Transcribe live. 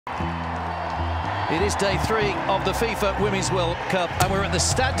It is day 3 of the FIFA Women's World Cup, and we're at the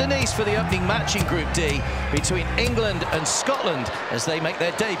Stade de Nice for the opening match in Group D between England and Scotland as they make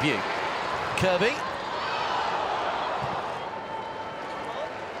their debut. Kirby.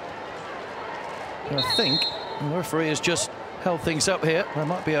 I think the referee has just held things up here. There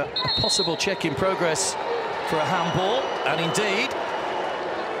might be a possible check in progress for a handball, and indeed,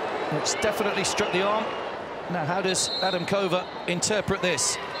 it's definitely struck the arm. Now, how does Adam Cover interpret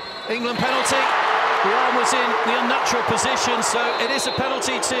this? England penalty. The arm was in the unnatural position, so it is a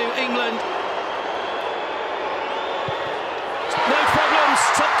penalty to England. No problems,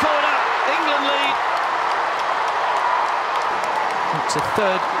 top corner, England lead. It's a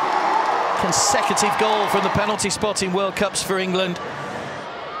third consecutive goal from the penalty spot in World Cups for England.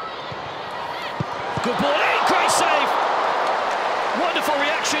 Good ball in, great save. Wonderful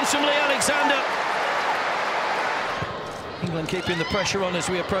reactions from Lee Alexander. England keeping the pressure on as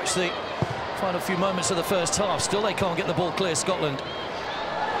we approach the final few moments of the first half. Still they can't get the ball clear, Scotland.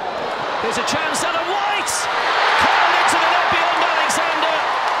 There's a chance, Ellen White! Curled into the net beyond Alexander.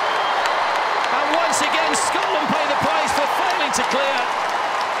 And once again, Scotland pay the price for failing to clear.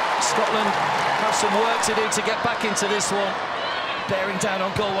 Scotland have some work to do to get back into this one. Bearing down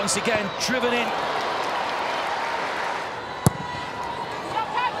on goal once again, driven in.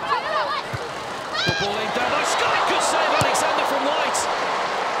 Good ball in down by Scott. Good save, Alexander from White.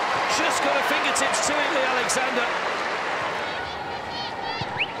 Just got her fingertips to it, Lee Alexander.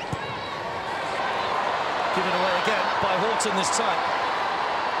 Given away again by Horton this time.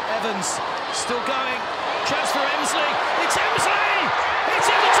 Evans still going. Chance for Emsley. It's Emsley! It's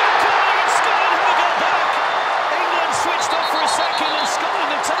in the top corner and Scotland have got back. England switched off for a second and Scotland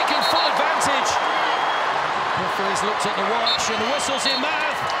have taken full advantage. Referees looked at the watch and the whistle's in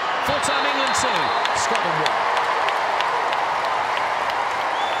mouth. Full-time England 2, Scotland 1.